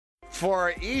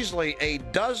For easily a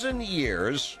dozen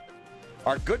years,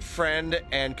 our good friend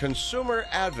and consumer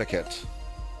advocate,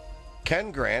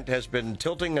 Ken Grant, has been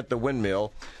tilting at the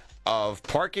windmill of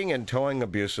parking and towing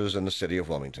abuses in the city of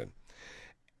Wilmington.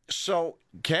 So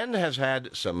Ken has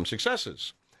had some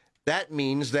successes. That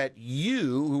means that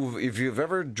you, if you've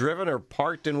ever driven or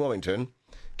parked in Wilmington,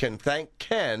 can thank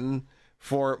Ken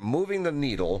for moving the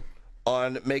needle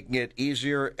on making it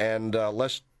easier and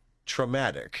less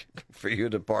traumatic for you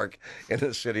to park in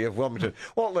the city of Wilmington.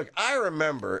 Well, look, I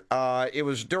remember it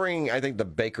was during, I think, the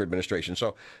Baker administration.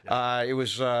 So it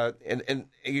was, and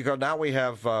you go, now we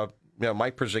have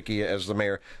Mike Przicki as the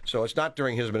mayor. So it's not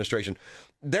during his administration.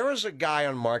 There was a guy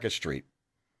on Market Street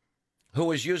who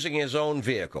was using his own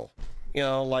vehicle,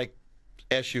 like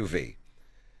SUV,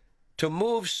 to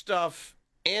move stuff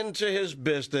into his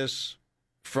business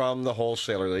from the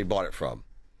wholesaler that he bought it from.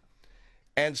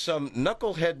 And some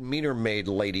knucklehead meter maid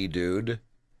lady dude,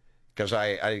 because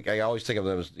I always think of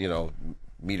them as,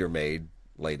 meter maid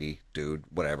lady dude,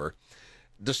 whatever,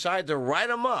 decided to write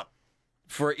him up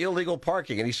for illegal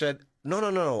parking. And he said,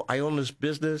 no, I own this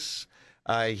business.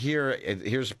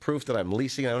 Here's proof that I'm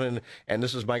leasing it, and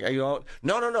this is my...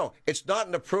 No, it's not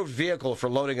an approved vehicle for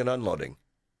loading and unloading.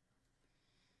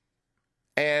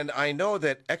 And I know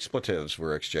that expletives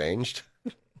were exchanged.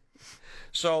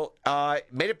 So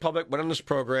made it public, went on this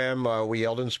program, we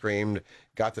yelled and screamed,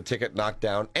 got the ticket knocked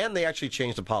down, and they actually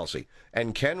changed the policy.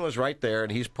 And Ken was right there,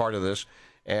 and he's part of this.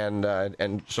 And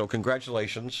so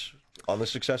congratulations on the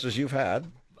successes you've had.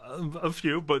 A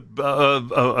few, but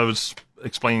I was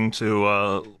explaining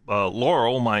to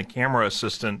Laurel, my camera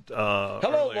assistant.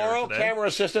 Hello, Laurel, today. Camera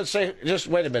assistant. Say, just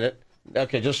wait a minute.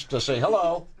 Okay, just to say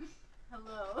hello.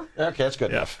 Hello. Okay, that's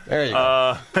good enough. There you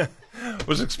go.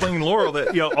 Was explaining Laurel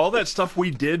that all that stuff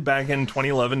we did back in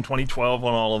 2011, 2012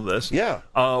 on all of this. Yeah.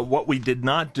 What we did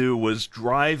not do was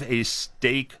drive a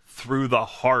stake through the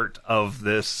heart of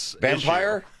this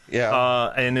vampire. Issue.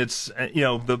 Yeah. And it's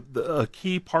the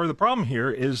key part of the problem here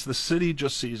is the city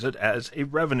just sees it as a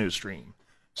revenue stream.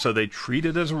 So they treat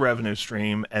it as a revenue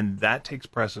stream, and that takes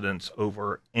precedence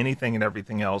over anything and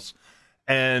everything else.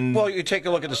 And well, you take a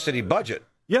look at the city budget.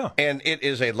 Yeah. And it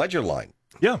is a ledger line.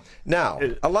 Yeah. Now,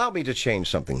 allow me to change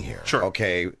something here. Sure.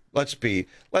 Okay. Let's be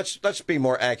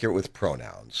more accurate with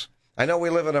pronouns. I know we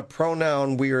live in a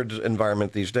pronoun weird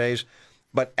environment these days,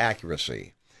 but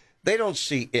accuracy. They don't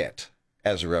see it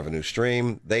as a revenue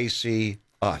stream. They see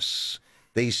us.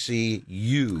 They see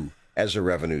you as a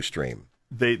revenue stream.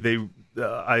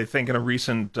 I think in a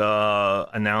recent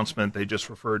announcement, they just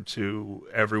referred to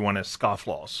everyone as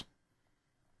scofflaws.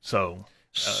 So.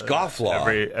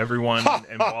 Scofflaw. Everyone involved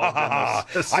in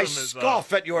this system I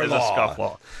scoff at your law. A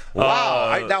scofflaw.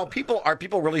 Wow. Now, are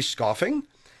people really scoffing?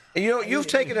 You've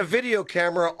taken a video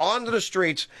camera onto the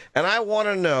streets, and I want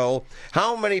to know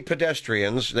how many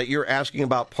pedestrians that you're asking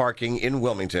about parking in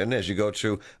Wilmington, as you go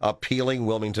to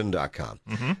appealingwilmington.com,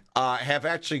 have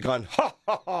actually gone, ha,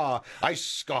 ha, ha, I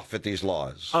scoff at these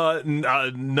laws.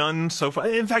 None so far.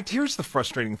 In fact, here's the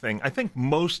frustrating thing. I think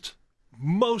most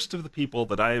of the people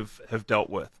that have dealt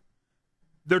with,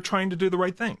 they're trying to do the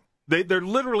right thing. They're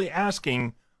literally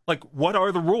asking, like, what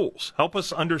are the rules? Help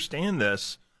us understand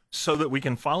this so that we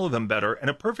can follow them better. And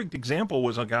a perfect example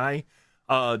was a guy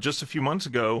just a few months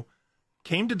ago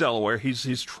came to Delaware.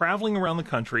 He's traveling around the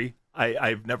country.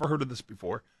 I've never heard of this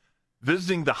before,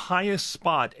 visiting the highest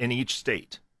spot in each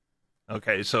state.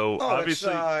 Okay, so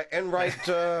obviously, Enright.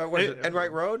 What is it?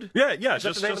 Enright Road? Yeah. Is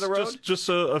that the name of the road? Just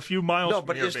a few miles. No,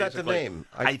 but from here, is that the name?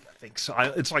 I think so.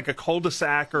 It's like a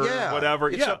cul-de-sac or whatever.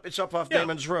 It's up off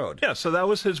Damon's Road. Yeah, so that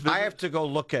was his visit. I have to go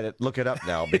look it up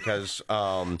now because.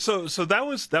 So that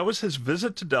was his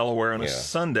visit to Delaware on a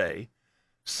Sunday.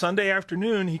 Sunday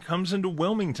afternoon, he comes into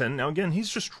Wilmington. Now again, he's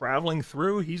just traveling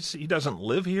through. He doesn't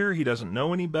live here. He doesn't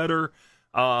know any better.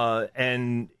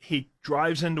 And he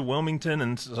drives into Wilmington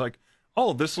and it's like,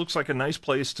 oh, this looks like a nice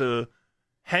place to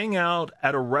hang out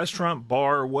at a restaurant,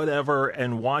 bar, whatever,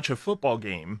 and watch a football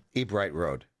game. Ebright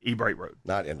Road.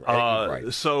 Not Enright.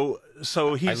 Ebright. So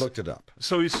I looked it up.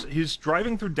 So he's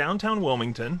driving through downtown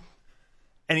Wilmington,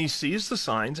 and he sees the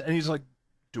signs, and he's like,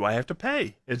 "Do I have to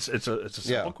pay?" It's a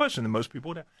simple question that most people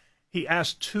would have. He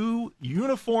asked two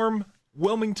uniform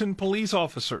Wilmington police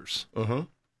officers.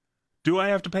 Do I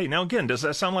have to pay? Now again, does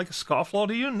that sound like a scofflaw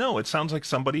to you? No, it sounds like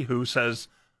somebody who says,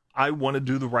 I want to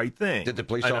do the right thing. Did the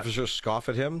police officers scoff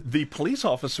at him? The police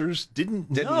officers didn't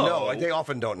know. know. They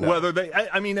often don't know. Whether they,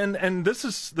 I mean, and this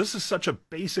is such a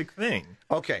basic thing.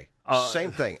 Okay,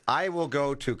 same thing. I will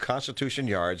go to Constitution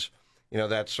Yards,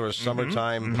 that sort of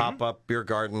summertime pop-up beer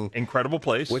garden. Incredible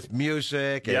place. With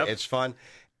music, and it's fun.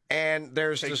 And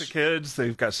there's Take this, the kids.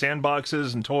 They've got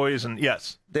sandboxes and toys, and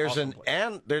yes, there's awesome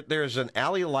place. there's an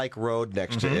alley-like road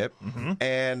next to it,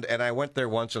 and I went there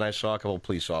once and I saw a couple of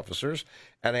police officers,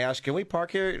 and I asked, "Can we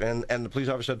park here?" And the police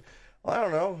officer said, well, "I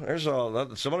don't know. There's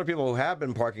some other people who have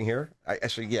been parking here." I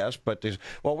said, "Yes, but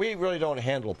well, we really don't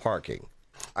handle parking."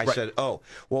 I said, "Oh,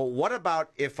 well, what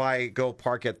about if I go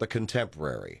park at the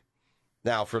Contemporary?"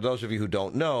 Now, for those of you who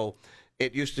don't know,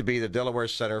 it used to be the Delaware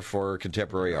Center for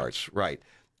Contemporary Arts, right?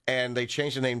 And they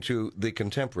changed the name to the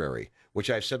Contemporary, which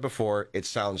I've said before, it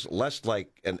sounds less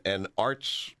like an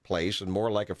arts place and more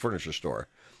like a furniture store.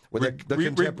 With the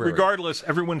Contemporary. Regardless,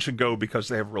 everyone should go because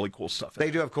they have really cool stuff.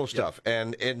 They do have cool stuff,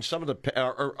 and some of the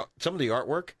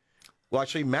artwork will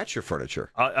actually match your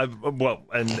furniture. My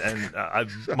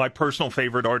personal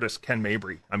favorite artist, Ken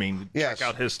Mabry. I mean, yes. Check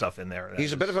out his stuff in there.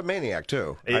 He's a bit of a maniac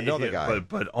too. I know the guy,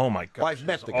 but oh my god, well, I've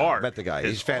met the guy.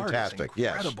 He's fantastic.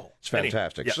 Yes, it's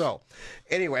fantastic. Yes. So,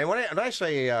 anyway, when I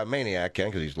say maniac, Ken,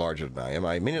 because he's larger than I am,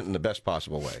 I mean it in the best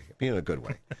possible way. I mean in a good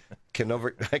way.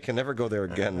 I can never go there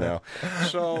again now.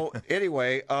 So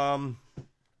anyway, I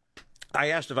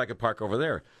asked if I could park over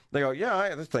there. They go, "Yeah,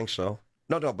 I think so."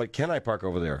 No, but can I park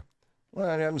over there? Well,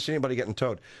 I haven't seen anybody getting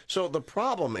towed. So the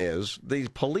problem is these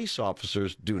police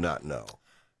officers do not know.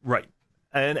 Right.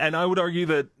 And I would argue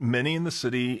that many in the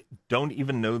city don't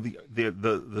even know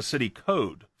the city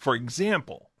code. For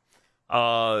example,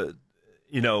 if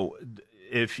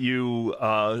you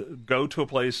go to a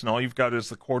place and all you've got is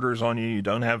the quarters on you, you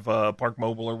don't have Park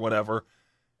Mobile or whatever,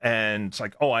 and it's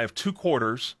like, oh, I have 2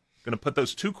 quarters. Going to put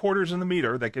those 2 quarters in the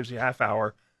meter. That gives you half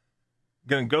hour.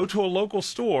 Going to go to a local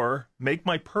store, make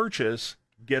my purchase,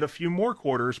 get a few more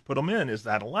quarters, put them in. Is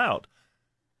that allowed?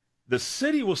 The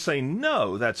city will say,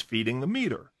 no, that's feeding the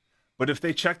meter. But if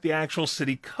they check the actual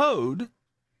city code,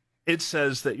 it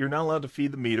says that you're not allowed to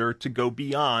feed the meter to go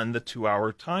beyond the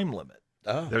 2-hour time limit.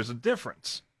 Oh. There's a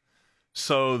difference.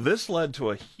 So this led to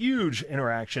a huge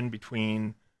interaction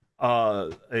between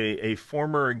a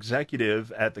former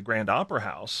executive at the Grand Opera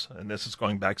House, and this is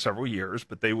going back several years,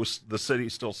 but the city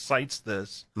still cites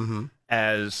this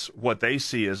as what they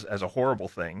see as a horrible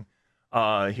thing.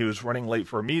 He was running late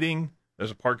for a meeting.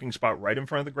 There's a parking spot right in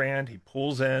front of the Grand. He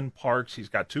pulls in, parks. He's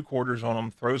got 2 quarters on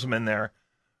him, throws them in there,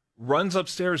 runs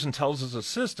upstairs and tells his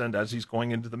assistant as he's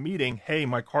going into the meeting, "Hey,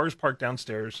 my car's parked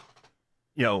downstairs.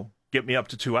 Get me up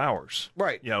to 2 hours.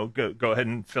 Right. Go ahead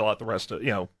and fill out the rest of,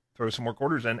 throw some more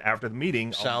quarters in after the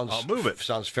meeting. I'll move it."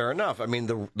 Sounds fair enough. I mean,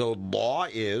 the law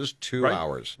is 2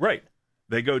 hours. Right.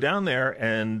 They go down there,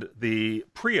 and the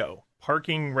PREO,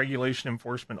 Parking Regulation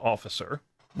Enforcement Officer,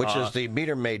 which is the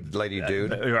meter maid lady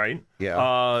dude. Right.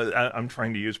 Yeah. I'm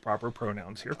trying to use proper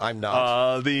pronouns here. I'm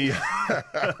not. The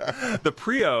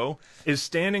PREO is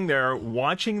standing there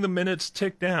watching the minutes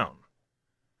tick down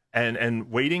and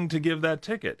waiting to give that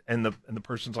ticket. And the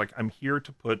person's like, "I'm here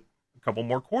to put a couple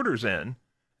more quarters in."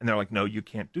 And they're like, "No, you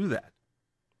can't do that."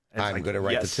 And I'm going to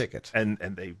write the ticket. And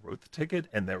they wrote the ticket,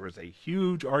 and there was a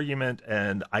huge argument,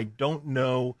 and I don't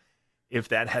know if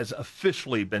that has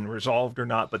officially been resolved or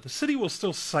not, but the city will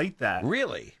still cite that.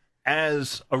 Really?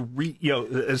 As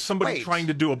as somebody trying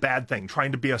to do a bad thing,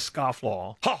 trying to be a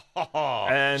scofflaw. Ha ha ha!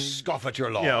 And scoff at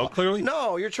your law. Clearly.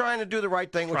 No, you're trying to do the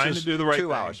right thing, which is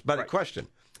 2 hours. But a question: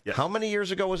 how many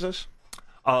years ago was this?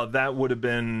 That would have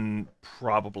been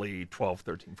probably 12,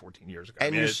 13, 14 years ago.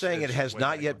 And you're saying it has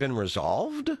not yet been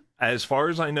resolved? As far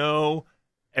as I know,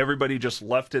 everybody just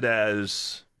left it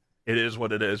as it is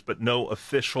what it is, but no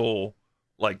official,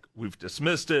 like, we've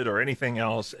dismissed it or anything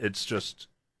else. It's just...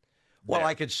 Well,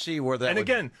 I could see where that And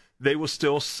again, they will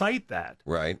still cite that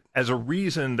as a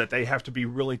reason that they have to be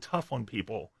really tough on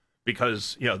people.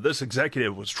 Because, this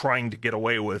executive was trying to get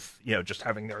away with, just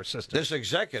having their assistant. This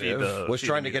executive was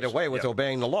trying to get away with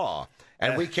obeying the law.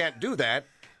 And we can't do that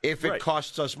if it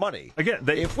costs us money. Again,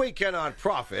 if we cannot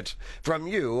profit from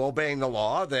you obeying the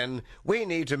law, then we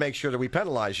need to make sure that we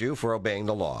penalize you for obeying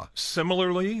the law.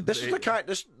 Similarly, this is the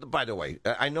kind. By the way,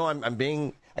 I know I'm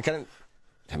having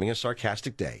a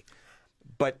sarcastic day,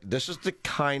 but this is the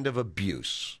kind of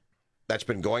abuse that's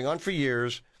been going on for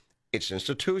years. It's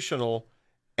institutional.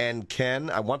 And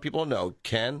Ken, I want people to know,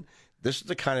 Ken, this is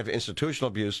the kind of institutional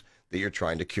abuse that you're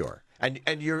trying to cure. And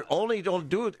you're only able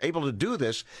to do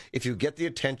this if you get the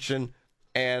attention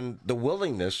and the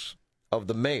willingness of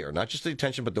the mayor, not just the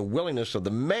attention, but the willingness of the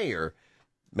mayor,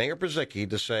 Mayor Brzezicki,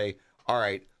 to say, all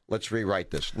right, let's rewrite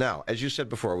this. Now, as you said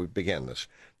before we began this,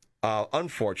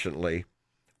 unfortunately,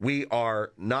 we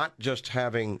are not just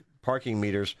having parking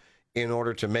meters in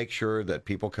order to make sure that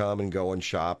people come and go and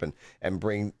shop and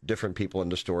bring different people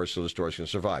into stores so the stores can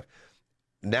survive.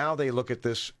 Now they look at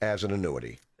this as an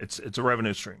annuity. It's a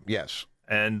revenue stream. Yes.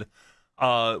 And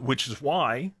which is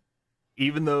why,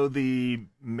 even though the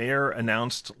mayor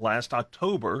announced last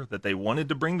October that they wanted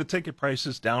to bring the ticket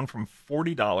prices down from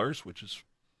 $40, which is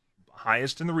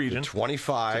highest in the region, to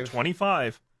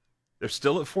 25. They're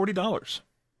still at $40.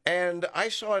 And I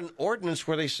saw an ordinance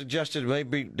where they suggested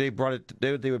maybe they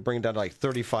would bring it down to like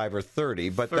 35 or 30,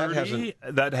 but 30,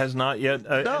 that has not yet.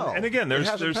 No, and again, there's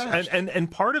passed. and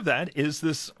part of that is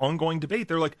this ongoing debate.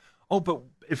 They're like, oh, but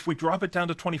if we drop it down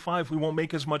to 25, we won't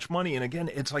make as much money. And again,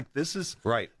 it's like this is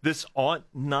right. This ought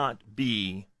not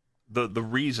be the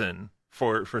reason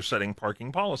for setting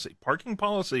parking policy. Parking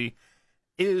policy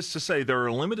is to say there are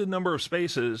a limited number of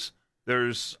spaces.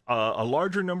 There's a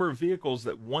larger number of vehicles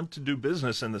that want to do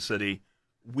business in the city.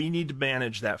 We need to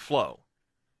manage that flow,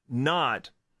 not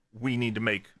we need to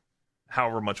make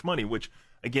however much money, which,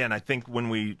 again, I think when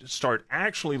we start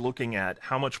actually looking at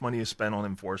how much money is spent on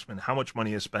enforcement, how much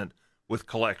money is spent with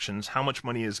collections, how much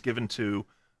money is given to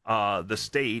the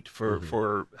state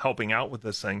for helping out with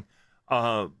this thing,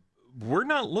 we're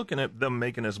not looking at them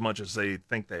making as much as they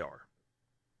think they are.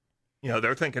 You know,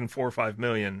 they're thinking 4 or 5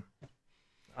 million.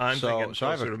 I'm thinking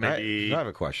closer to maybe. I have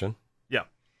a question. Yeah.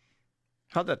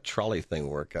 How'd that trolley thing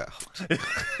work out?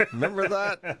 Remember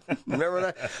that?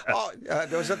 Oh,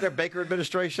 was that their Baker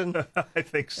administration? I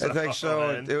think so.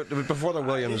 It was before the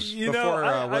Williams.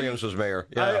 Williams was mayor.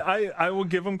 Yeah. I will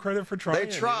give them credit for trying.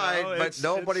 They tried, but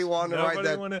nobody wanted to ride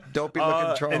that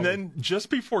dopey-looking trolley. And then just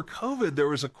before COVID, there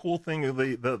was a cool thing,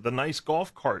 the nice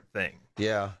golf cart thing.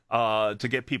 Yeah. To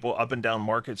get people up and down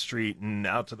Market Street and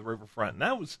out to the riverfront, and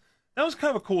that was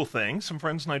kind of a cool thing. Some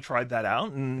friends and I tried that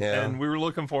out, and we were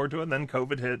looking forward to it. And then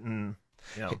COVID hit, and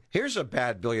here's a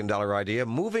bad billion-dollar idea: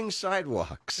 moving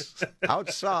sidewalks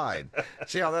outside.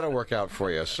 See how that'll work out for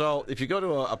you. So if you go to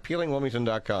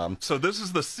appealingwilmington.com. So this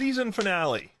is the season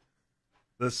finale.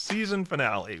 The season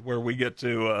finale where we get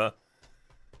to.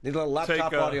 Need a little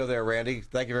laptop audio there, Randy.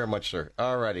 Thank you very much, sir.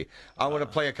 All righty. I want to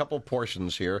play a couple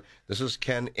portions here. This is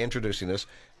Ken introducing this.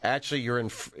 Actually, you're in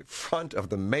front of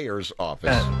the mayor's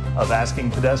office. Of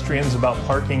asking pedestrians about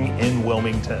parking in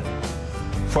Wilmington.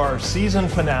 For our season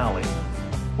finale,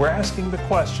 we're asking the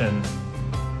question,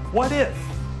 what if?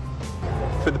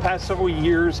 For the past several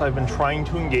years, I've been trying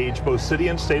to engage both city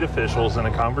and state officials in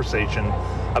a conversation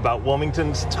about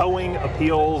Wilmington's towing,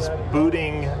 appeals,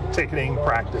 booting, ticketing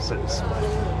practices.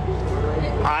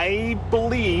 I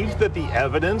believe that the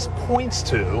evidence points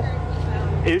to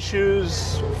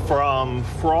issues from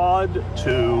fraud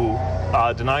to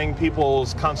denying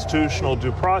people's constitutional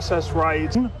due process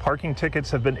rights. Parking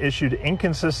tickets have been issued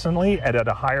inconsistently and at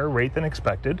a higher rate than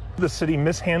expected. The city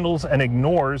mishandles and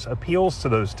ignores appeals to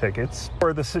those tickets.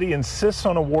 Or the city insists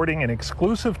on awarding an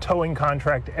exclusive towing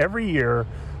contract every year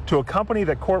to a company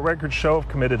that court records show have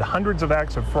committed hundreds of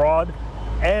acts of fraud,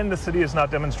 and the city has not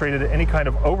demonstrated any kind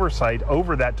of oversight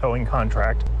over that towing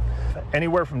contract.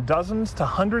 Anywhere from dozens to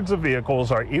hundreds of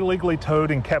vehicles are illegally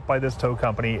towed and kept by this tow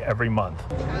company every month.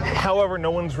 However,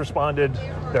 no one's responded.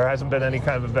 There hasn't been any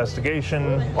kind of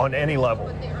investigation on any level.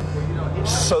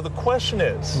 So the question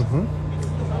is,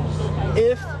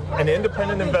 if an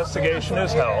independent investigation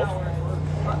is held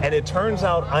and it turns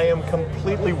out I am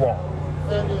completely wrong,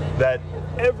 that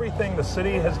everything the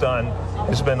city has done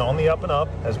has been on the up and up,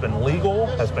 has been legal,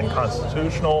 has been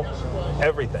constitutional,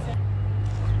 everything.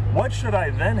 What should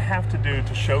I then have to do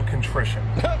to show contrition?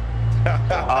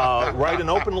 Write an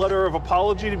open letter of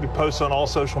apology to be posted on all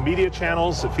social media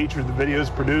channels that feature the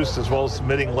videos produced, as well as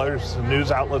submitting letters to news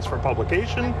outlets for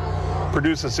publication.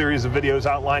 Produce a series of videos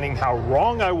outlining how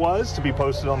wrong I was to be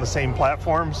posted on the same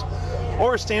platforms.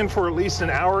 Or stand for at least an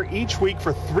hour each week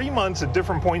for 3 months at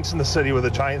different points in the city with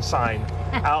a giant sign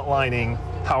outlining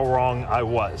how wrong I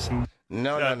was.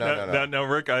 No,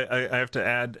 Rick. I have to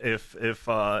add, if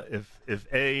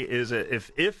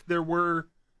there were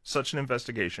such an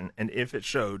investigation and if it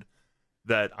showed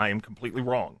that I am completely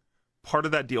wrong, part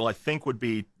of that deal I think would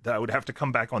be that I would have to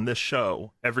come back on this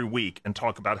show every week and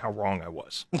talk about how wrong I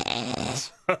was.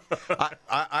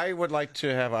 I would like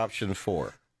to have option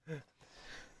 4.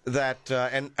 That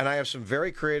and I have some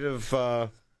very creative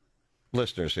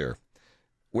listeners here,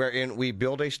 wherein we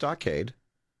build a stockade.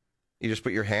 You just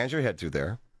put your hands, your head through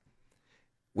there.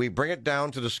 We bring it down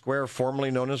to the square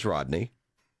formerly known as Rodney.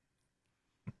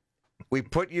 We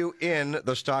put you in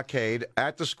the stockade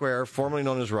at the square formerly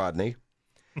known as Rodney.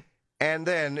 And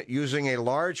then, using a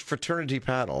large fraternity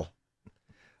paddle,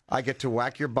 I get to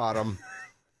whack your bottom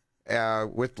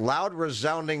with loud,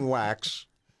 resounding whacks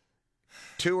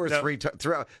 2 or 3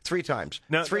 times. 3 times.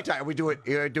 We do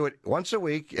it once a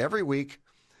week, every week.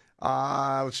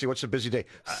 Let's see, what's a busy day?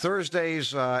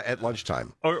 Thursdays at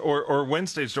lunchtime. Or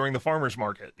Wednesdays during the farmer's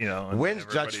market,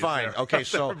 Wednesday, that's fine. There. Okay,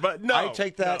 so but no, I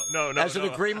take that as an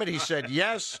no. agreement. He said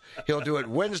yes, he'll do it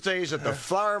Wednesdays at the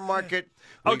flower market.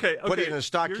 We Okay. put it in a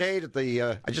stockade at the,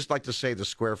 I just like to say the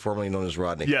square formerly known as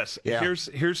Rodney. Yes. Yeah.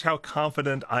 Here's how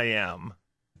confident I am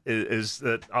is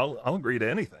that I'll agree to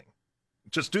anything.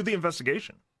 Just do the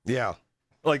investigation. Yeah.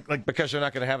 Like Because they're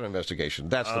not going to have an investigation.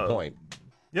 That's the point.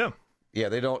 Yeah. Yeah,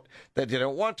 they don't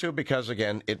want to because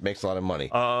again, it makes a lot of money.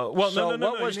 Well, So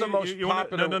no. what was the most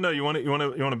popular? No. You want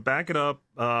to back it up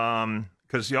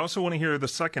because you also want to hear the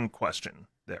second question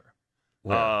there.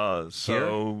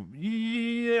 So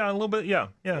yeah, a little bit. Yeah.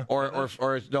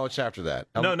 Or no, it's after that.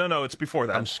 No, it's before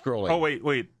that. I'm scrolling. Oh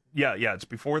wait. Yeah, it's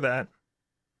before that.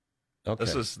 Okay.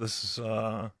 This is This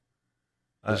I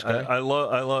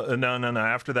love no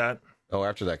after that. Oh,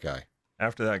 after that guy.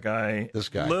 After that guy. This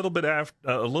guy. A little bit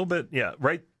yeah,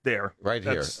 right there. Right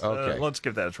here. Okay. Let's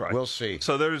give that a try. We'll see.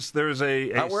 So there's by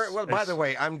the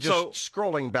way, I'm just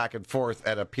scrolling back and forth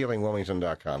at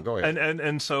appealingwilmington.com. Go ahead.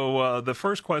 And so the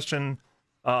first question,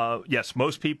 yes,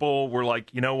 most people were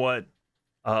like, you know what?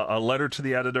 A letter to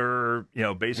the editor,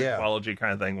 basic apology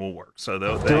kind of thing will work. So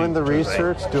doing the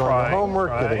research, doing the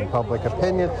homework, getting public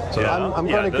opinion. So I'm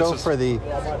going to go for the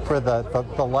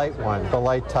light one, the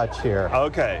light touch here.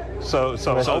 Okay. So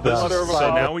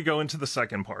now we go into the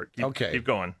second part. Keep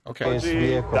going.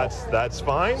 Okay. That's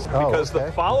fine because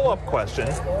the follow-up question,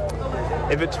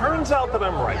 if it turns out that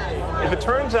I'm right, if it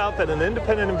turns out that an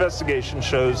independent investigation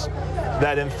shows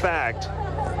that in fact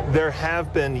there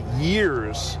have been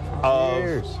years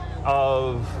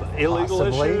of illegal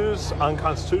issues,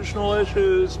 unconstitutional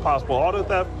issues, possible auto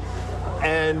theft,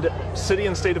 and city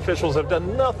and state officials have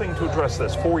done nothing to address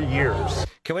this for years.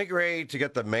 Can we agree to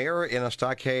get the mayor in a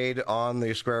stockade on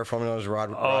the square formerly known as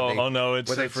Rodney? Oh no,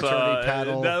 it's with a fraternity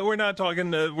paddle. No, we're not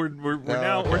talking. We're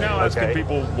now asking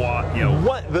people what.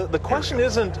 The question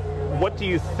isn't what do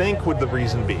you think would the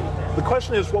reason be. The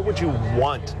question is what would you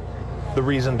want the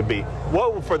reason to be?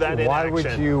 What for that Why inaction?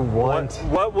 would you want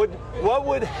what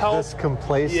would help this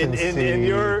complacency in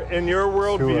your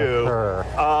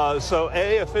worldview? So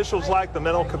officials lack the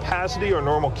mental capacity or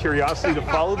normal curiosity to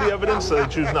follow the evidence, so they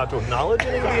choose not to acknowledge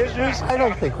any of the issues. I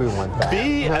don't think we want that.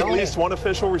 B, at least one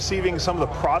official receiving some of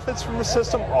the profits from the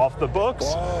system off the books,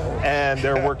 and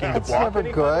they're working to block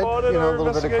any good. audit A or little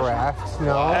bit of investigation. graft.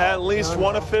 No. At least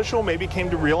one official maybe came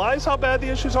to realize how bad the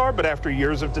issues are, but after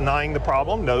years of denying the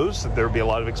problem, knows that there would be a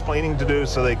lot of explaining to do,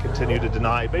 so they continue to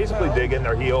deny, basically dig in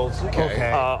their heels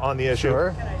on the issue.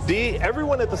 Sure. D,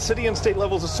 everyone at the city and state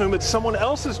levels assume it's someone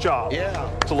else's job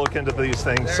to look into these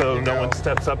things, so no one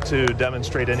steps up to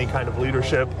demonstrate any kind of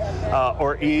leadership.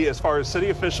 Or E, as far as city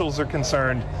officials are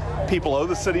concerned, people owe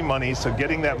the city money, so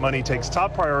getting that money takes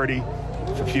top priority.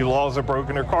 If a few laws are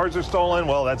broken or cars are stolen,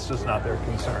 well, that's just not their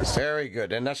concern. Very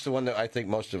good. And that's the one that I think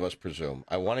most of us presume.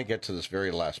 I want to get to this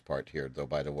very last part here, though,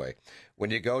 by the way. When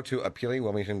you go to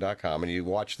appealingwilmington.com and you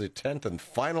watch the 10th and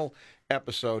final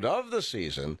episode of the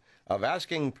season of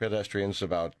Asking Pedestrians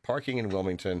About Parking in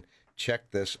Wilmington,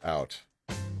 check this out.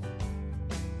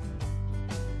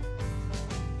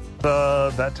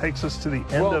 That takes us to the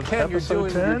end of Ken, episode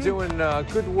 10. You're doing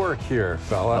good work here,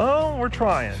 fella. Oh, we're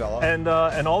trying. And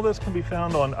all this can be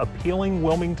found on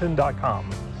appealingwilmington.com.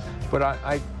 But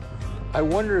I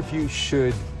wonder if you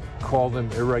should call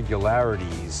them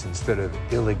irregularities instead of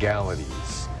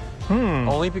illegalities.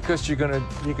 Only because you're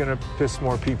gonna piss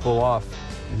more people off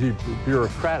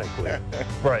bureaucratically.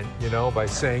 Right. By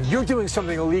saying you're doing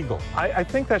something illegal. I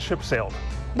think that ship sailed.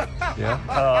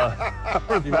 Yeah.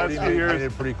 You made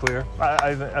it pretty clear.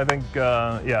 I think,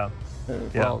 yeah.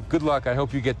 Well, good luck. I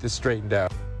hope you get this straightened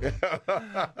out.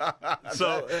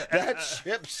 So that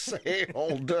ship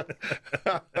sailed.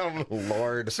 Oh,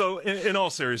 Lord. So in all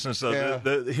seriousness,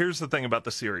 here's the thing about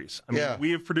the series. I mean,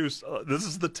 we have produced, this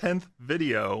is the 10th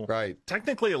video. Right.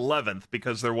 Technically 11th,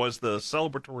 because there was the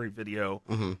celebratory video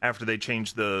after they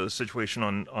changed the situation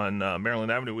on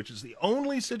Maryland Avenue, which is the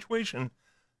only situation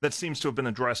that seems to have been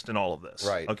addressed in all of this.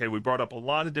 Right. Okay, we brought up a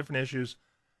lot of different issues,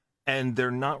 and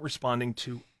they're not responding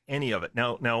to any of it.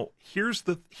 Now here's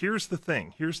the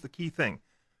thing. Here's the key thing.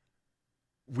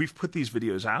 We've put these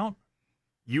videos out.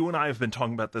 You and I have been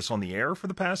talking about this on the air for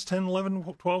the past 10,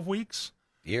 11, 12 weeks.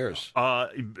 Years.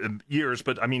 Years,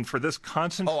 but I mean for this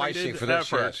concentrated I see. For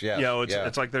this, effort. yes.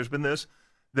 It's like there's been this.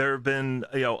 There have been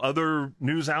other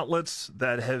news outlets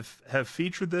that have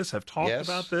featured this, have talked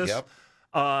about this. Yep.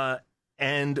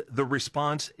 And the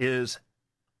response is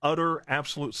utter,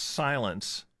 absolute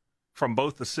silence from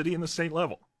both the city and the state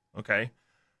level, okay?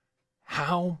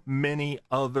 How many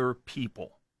other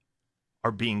people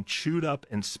are being chewed up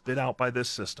and spit out by this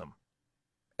system.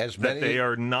 As many, that they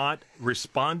are not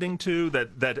responding to,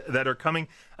 that are coming.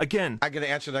 Again, I'm going to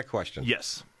answer that question.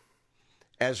 Yes.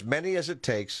 As many as it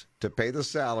takes to pay the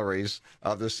salaries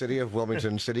of the City of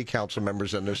Wilmington City Council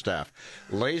members and their staff.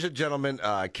 Ladies and gentlemen,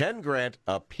 Ken Grant,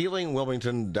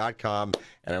 appealingwilmington.com,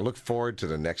 and I look forward to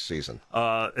the next season.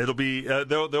 It'll be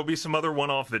there'll be some other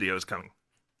one-off videos coming.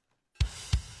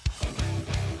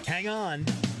 Hang on.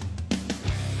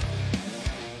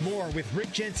 More with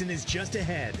Rick Jensen is just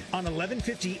ahead on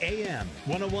 1150 AM,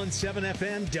 101.7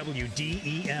 FM,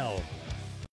 WDEL.